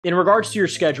In regards to your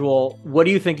schedule, what do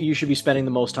you think you should be spending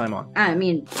the most time on? I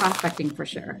mean, prospecting for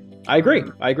sure. I agree.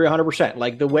 I agree 100%.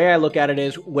 Like the way I look at it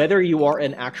is whether you are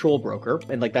an actual broker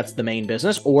and like that's the main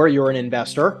business, or you're an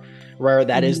investor where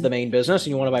that is the main business and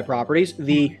you want to buy properties,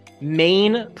 the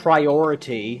main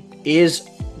priority is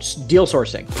deal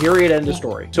sourcing, period, end of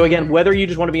story. So again, whether you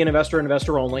just want to be an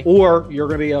investor only, or you're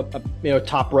going to be a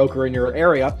top broker in your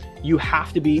area, you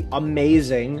have to be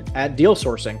amazing at deal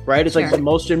sourcing, right? It's like the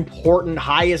most important,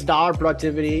 highest dollar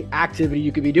productivity activity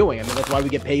you could be doing. I mean, that's why we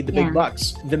get paid the big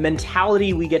bucks. The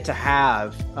mentality we get to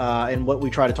have, and what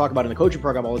we try to talk about in the coaching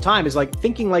program all the time is like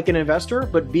thinking like an investor,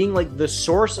 but being like the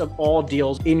source of all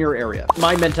deals in your area.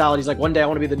 My mentality is like, one day I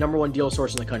want to be the #1 deal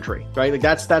source in the country, right? Like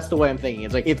that's the way I'm thinking.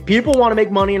 It's like, if people want to make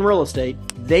money in real estate,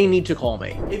 they need to call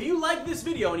me. If you like this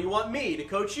video and you want me to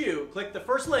coach you, click the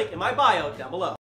first link in my bio down below.